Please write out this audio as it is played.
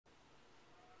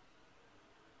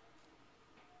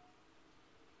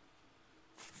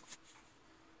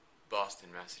Boston,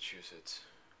 Massachusetts.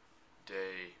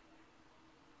 Day...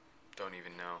 don't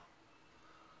even know.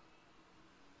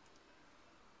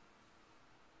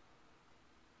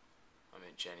 I'm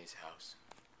at Jenny's house.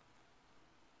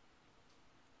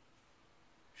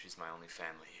 She's my only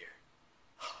family here.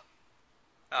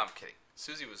 No, I'm kidding.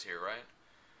 Susie was here, right?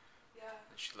 Yeah.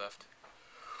 And she left.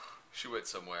 She went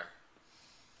somewhere.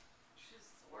 She's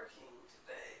working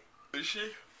today. Is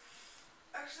she?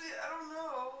 Actually, I don't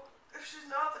know. If she's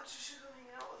not, then she should come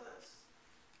hang out with us.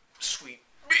 Sweet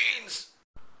beans!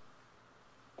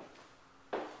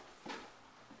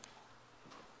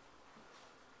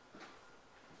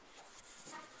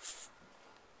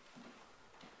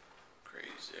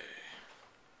 Crazy.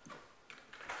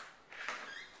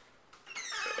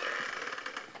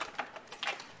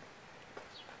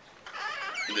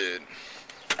 Dude,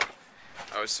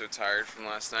 I was so tired from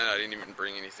last night, I didn't even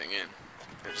bring anything in.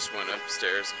 I just went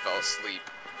upstairs and fell asleep.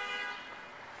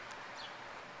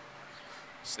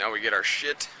 So now we get our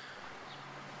shit,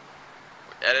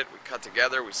 we edit, we cut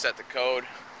together, we set the code.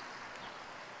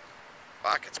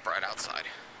 Fuck, it's bright outside.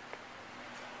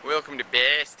 Welcome to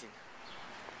Boston.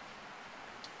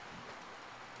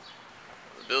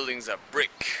 The building's a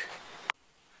brick.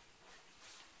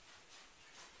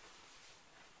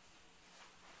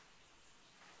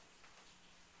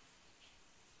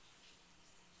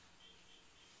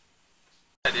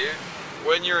 Yeah, dude.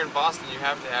 When you're in Boston, you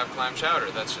have to have clam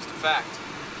chowder. That's just a fact.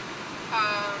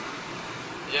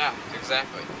 Yeah,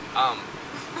 exactly. No,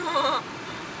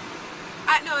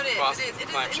 it is. Boston It is.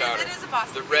 Clam chowder. It is a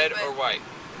Boston. The red thing, or white.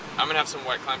 I'm gonna have some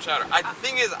white clam chowder. The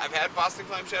thing is, I've had Boston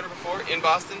clam chowder before in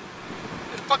Boston.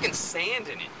 There's fucking sand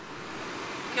in it.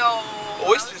 No.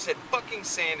 Oysters had fucking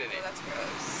sand in Oh, it. that's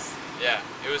gross. Yeah,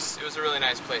 it was a really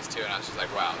nice place too, and I was just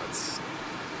like, wow, that's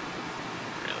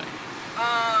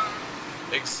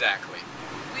really exactly.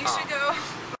 We should go.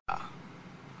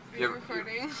 Are you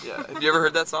recording? Yeah. Have you ever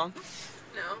heard that song?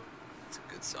 No. It's a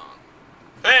good song.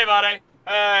 Hey, buddy.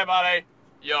 Hey, buddy.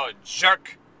 Yo,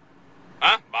 jerk.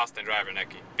 Huh? Boston driver,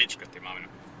 Neki. Beach got the mama.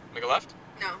 Make a left?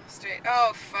 No, straight.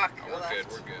 Oh fuck. Oh, Go we're left. good.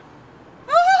 We're good.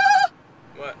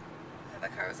 What? I thought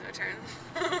that car was gonna turn.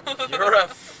 You're a.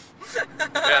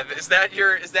 Yeah, is that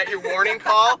your warning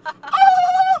call?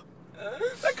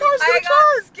 That car's gonna I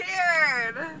got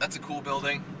scared. That's a cool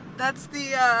building. That's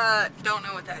the don't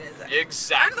know what that is.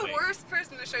 Exactly. I'm the worst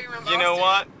person to show you around Boston. You know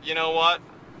what? You know what?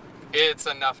 It's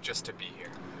enough just to be here.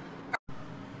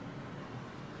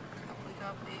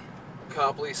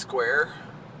 Copley Square.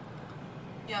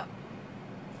 Yep.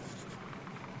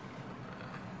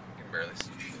 You can barely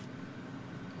see shit.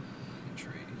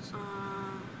 Trees.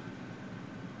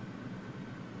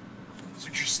 So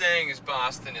what you're saying is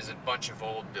Boston is a bunch of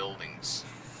old buildings.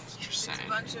 That's what you're saying. It's a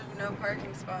bunch of no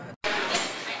parking spots.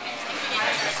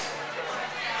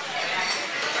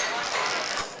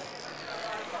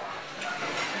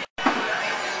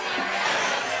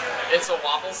 It's a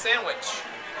waffle sandwich.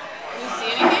 You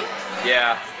see anything?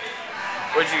 Yeah.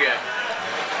 What'd you get?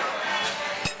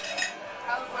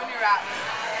 California wrap.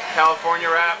 California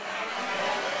wrap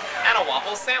and a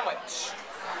waffle sandwich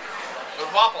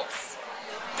with waffles.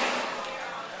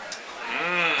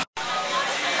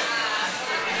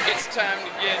 It's time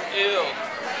to get ill.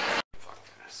 Fuck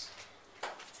this.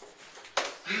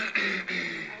 I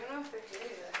don't know if they're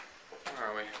doing that. Where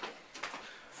are we?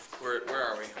 Where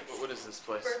are we? What is this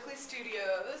place? Berkeley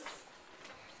Studios.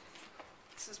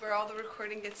 This is where all the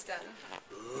recording gets done.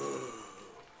 Ooh.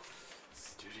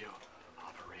 Studio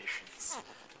operations.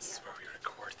 This is where we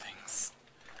record things.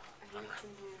 I'm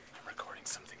recording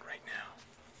something right now.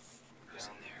 Who's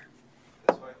in there?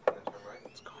 This way, and then turn right.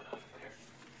 What's going on in there?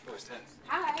 Who's 10?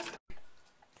 Hi.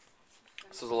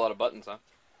 This is a lot of buttons, huh?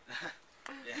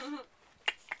 Yeah.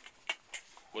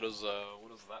 What does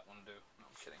that one do? No,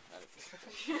 I'm kidding.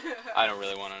 I don't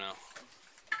really want to know.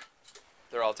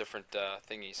 They're all different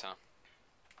thingies, huh?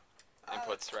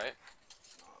 Inputs, right?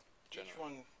 Each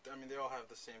one, I mean, they all have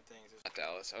the same things. At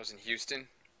Dallas. I was in Houston,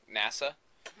 NASA,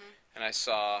 and I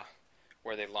saw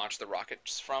where they launched the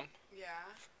rockets from,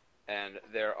 Yeah. and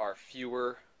there are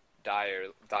fewer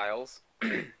dials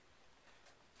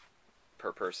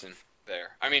per person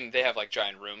there. I mean, they have like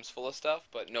giant rooms full of stuff,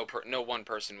 but no one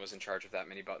person was in charge of that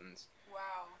many buttons.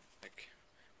 Wow. Like,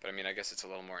 but I mean, I guess it's a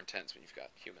little more intense when you've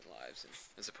got human lives,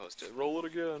 as opposed to roll it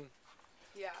again.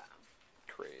 Yeah.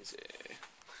 Crazy.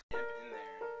 Amp in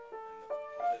there,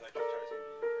 and the electric guitar's gonna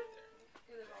be right there.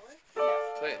 Yeah.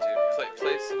 Play it, dude.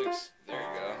 Play Luke's. There you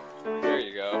go. There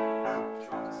you go.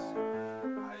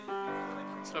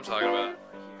 That's what I'm talking about.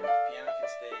 The piano can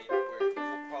stay where we'll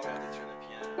probably have to turn the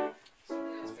piano so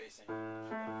it's facing.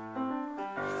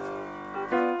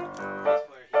 Bass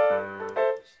player here.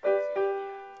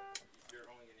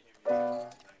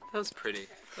 was pretty.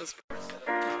 That was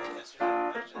You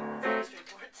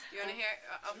wanna hear?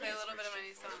 I'll play a little bit of my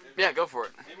new song. Yeah, go for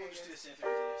it. Maybe we'll just do the same thing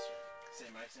we did yesterday. Same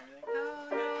mics and everything. Oh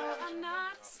no, I'm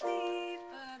not asleep,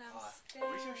 but I'm staying.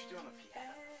 We should do on the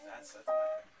piano. That's my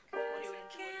thing.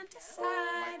 Can't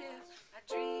decide if my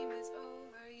dream is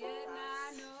over yet. And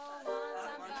I know once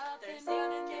I'm up and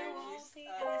running, there won't be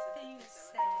anything to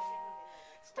say.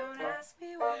 So don't ask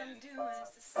me what I'm doing.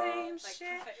 It's the same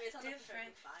shit,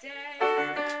 different day.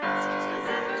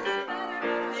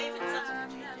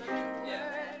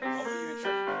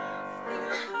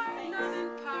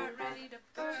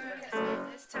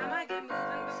 This time I get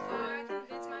moving before I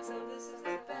convince myself this is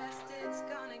the best it's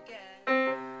gonna get.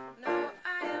 No,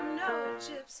 I am no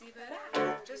gypsy, but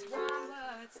I just want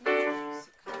what's new.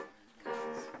 So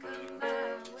come my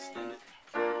way.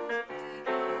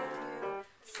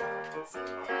 Some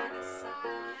kind of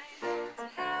sign to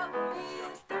help me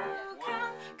through.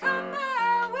 Come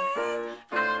my way.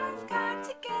 I've got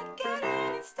to get in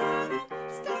and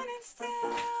standing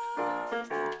still.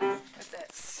 That's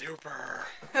it. Super.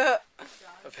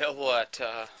 Available at. Go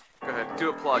ahead. Do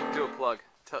a plug.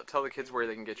 Tell the kids where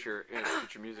they can get your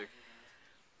music.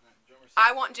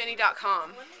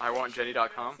 IWantJenny.com.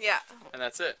 IWantJenny.com. Yeah. And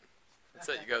that's it. That's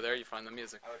it. You go there, you find the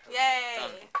music. Yay.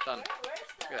 Done.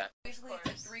 Look at that. Basically, it's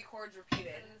like 3 chords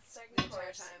repeated the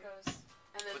entire time.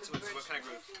 And then What kind of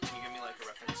group? Can you give me like a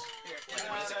reference? Like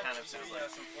what does it kind of sound like?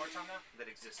 Some chords on that? That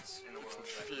exists in the world.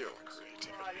 Feel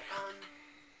creativity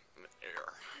in the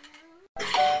air. I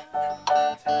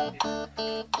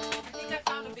think I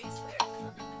found a bass lyric.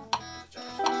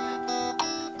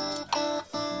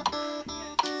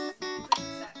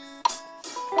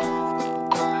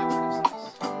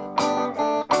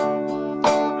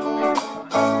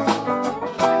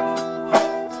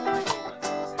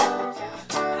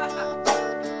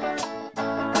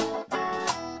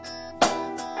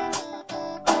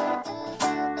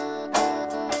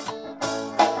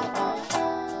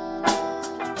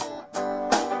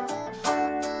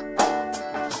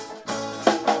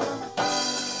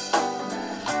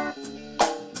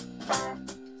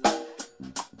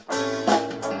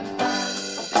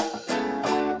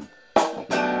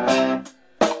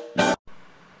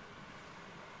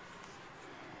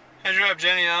 I dropped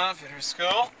Jenny off at her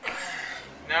school.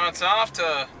 Now it's off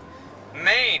to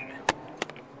Maine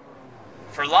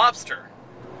for lobster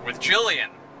with Jillian.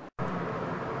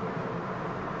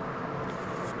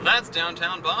 That's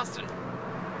downtown Boston.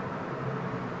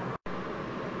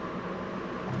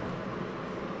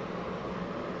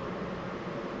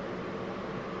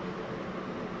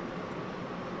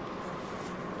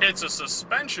 It's a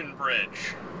suspension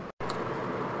bridge.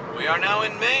 We are now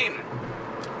in Maine,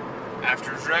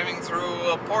 after driving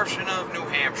through a portion of New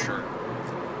Hampshire,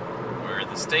 where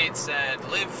the state said,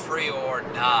 live free or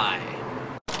die.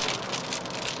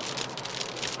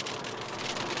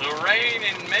 The rain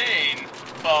in Maine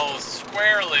falls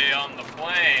squarely on the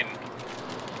plain.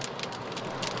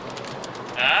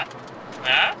 Ah?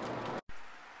 Ah?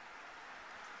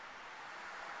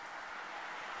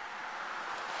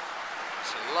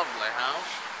 It's a lovely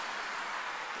house.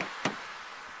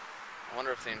 I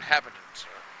wonder if the inhabitants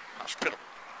are hospitable,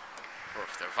 or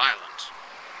if they're violent.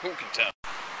 Who can tell?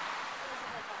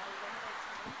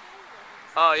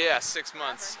 Oh yeah, 6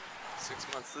 months. 6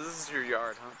 months. This is your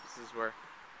yard, huh? This is where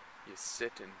you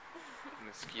sit and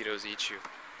mosquitoes eat you.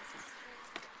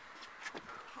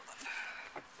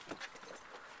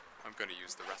 I'm gonna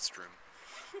use the restroom.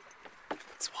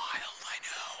 It's wild, I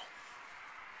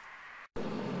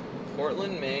know.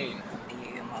 Portland, Maine.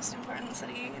 The most important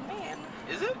city in Maine.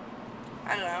 Is it?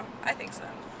 I don't know. I think so.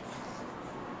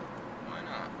 Why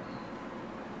not?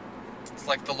 It's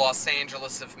like the Los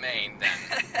Angeles of Maine,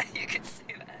 then. You could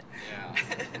say that.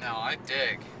 Yeah. No, I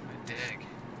dig.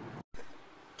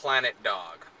 Planet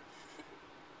Dog.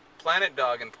 Planet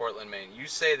Dog in Portland, Maine. You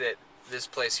say that this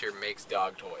place here makes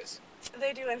dog toys.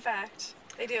 They do, in fact.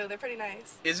 They do. They're pretty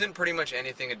nice. Isn't pretty much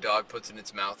anything a dog puts in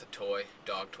its mouth a toy?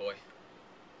 Dog toy?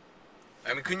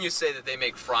 I mean, couldn't you say that they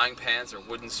make frying pans or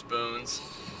wooden spoons?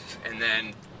 And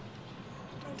then...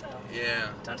 Don't tell.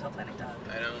 Yeah. Don't tell Planet Dog.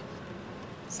 I don't...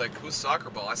 It's like, whose soccer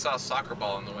ball? I saw a soccer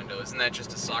ball in the window. Isn't that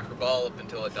just a soccer ball up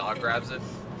until a dog grabs it?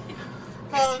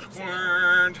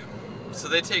 Awkward. So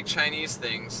they take Chinese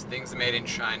things made in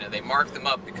China. They mark them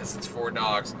up because it's for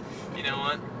dogs. You know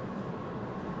what?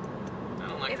 I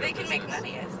don't like If their they can business. make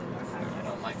money, I suppose. I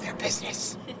don't like their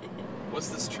business. What's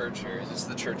this church here? Is this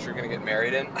the church you're gonna get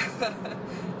married in? I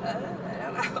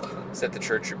don't know. Is that the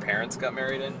church your parents got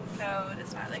married in? No, it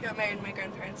is not. They got married in my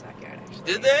grandparents' backyard, actually.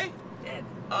 Did they? Did.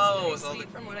 Oh, It's with all very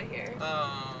sweet from what I hear.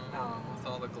 Oh, Oh. with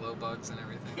all the glow bugs and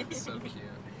everything. That's so cute.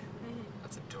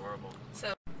 That's adorable. adorable.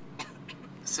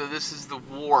 So this is the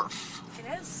wharf. it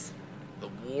is. The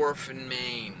wharf in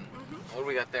Maine. What do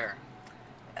we got there?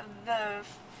 The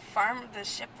farm, the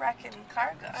shipwreck and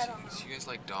cargo. I don't know. So you guys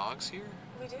like dogs here?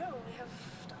 We do. We have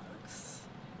dogs.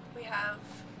 We have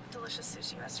delicious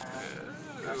sushi restaurant.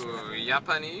 Ooh,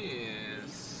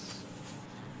 Japanese.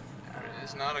 There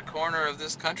is not a corner of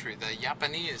this country the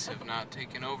Japanese have not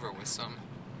taken over with some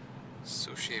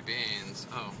sushi beans.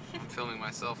 Oh, I'm filming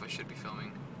myself. I should be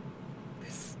filming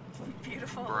This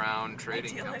beautiful Brown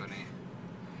Trading idyllic Company.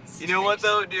 You know what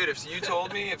though, dude? If you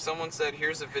told me, if someone said,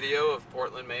 "Here's a video of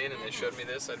Portland, Maine," and they showed me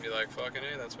this, I'd be like, "Fucking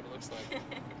A, that's what it looks like."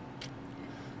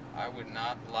 I would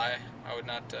not lie. I would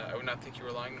not think you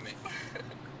were lying to me.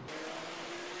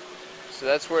 So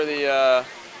that's where the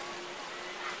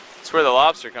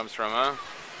lobster comes from, huh?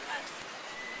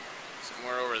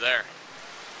 Somewhere over there,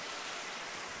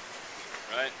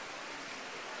 right?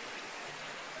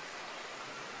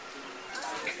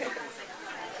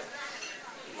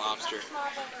 Lobster.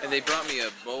 And they brought me a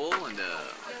bowl and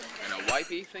a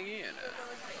wipey thingy and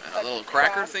a little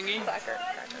cracker thingy. Cracker.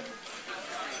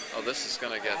 Oh, this is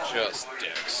gonna get just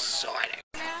exciting.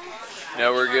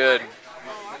 No, we're good.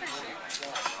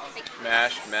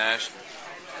 Mashed.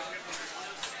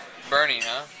 Bernie,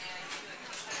 huh?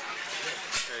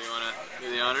 Here, you wanna do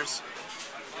the honors?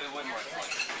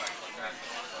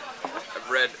 I've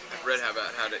read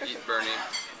about how to eat Bernie.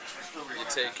 You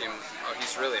take him. Oh,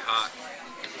 he's really hot.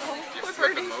 You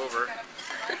flip him over.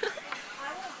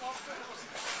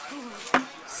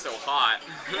 So hot.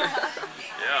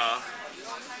 Yeah.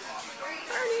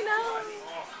 Bernie, no.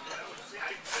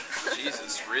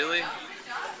 Jesus, really?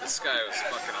 This guy was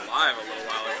fucking alive a little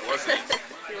while ago, wasn't he?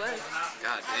 He was.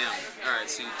 God damn. Alright,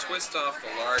 so you twist off the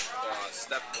large claws.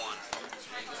 Step 1.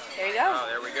 There you go. Oh,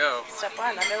 there we go. Step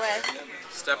 1, underway.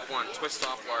 Step 1, twist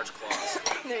off large claws.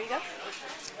 There you go.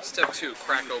 Step 2,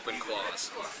 crack open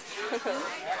claws.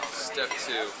 Step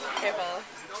 2. Careful.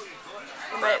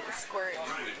 It might squirt.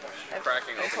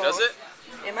 Cracking open. Does it?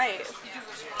 It might.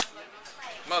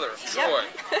 Mother of Yep. joy.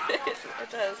 It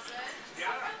does.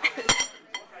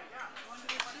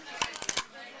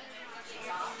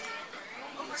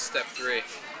 Step 3.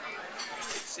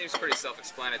 Seems pretty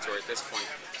self-explanatory at this point.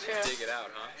 True. Dig it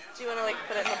out, huh? Do you want to like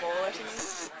put it in a bowl or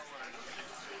something?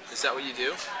 Is that what you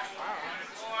do?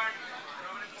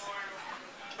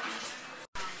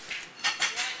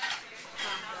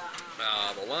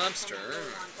 The lobster.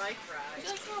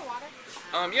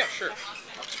 Yeah, sure.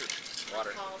 Lobster.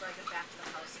 Water.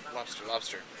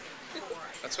 Lobster.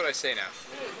 That's what I say now.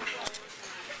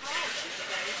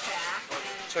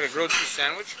 It's like a grilled cheese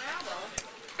sandwich,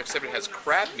 except it has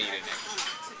crab meat in it.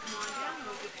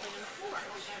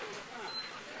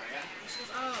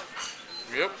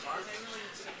 Yep.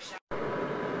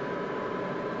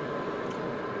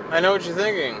 I know what you're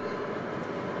thinking.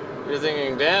 You're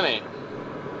thinking, Danny,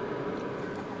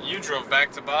 you drove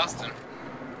back to Boston.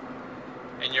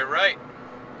 And you're right.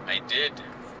 I did.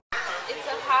 It's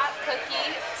a hot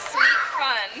cookie, sweet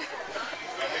fun.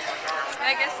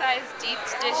 Mega-sized deep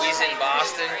dish. We's in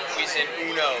Boston. We's in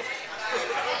Uno.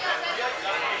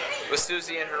 With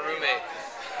Susie and her roommate.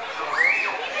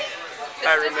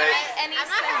 Hi, roommate. Any sense.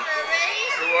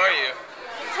 Who are you?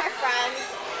 It's our friend.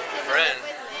 Friend.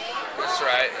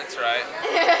 That's right.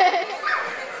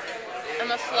 I'm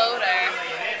a floater.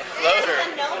 Floater. A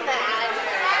nomad.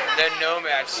 They're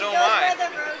nomad. So am Goes I. where the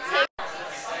road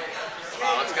takes.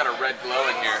 Oh, it's got a red glow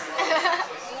in here.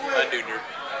 I do.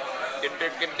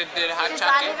 Hot She's not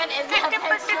chocolate. even in that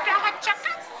picture.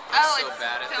 Oh, So it's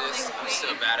bad at filming this. I'm me. so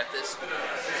bad at this.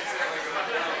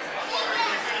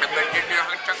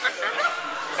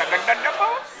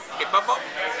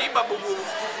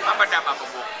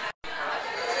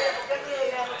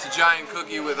 It's a giant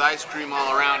cookie with ice cream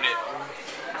all around it.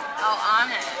 Oh,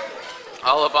 on it.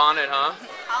 All up on it, huh?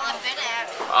 All up in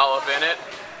it. All up in it?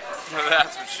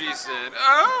 That's what she said.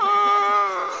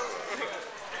 Oh.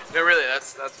 No, really,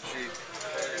 that's what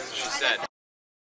she said.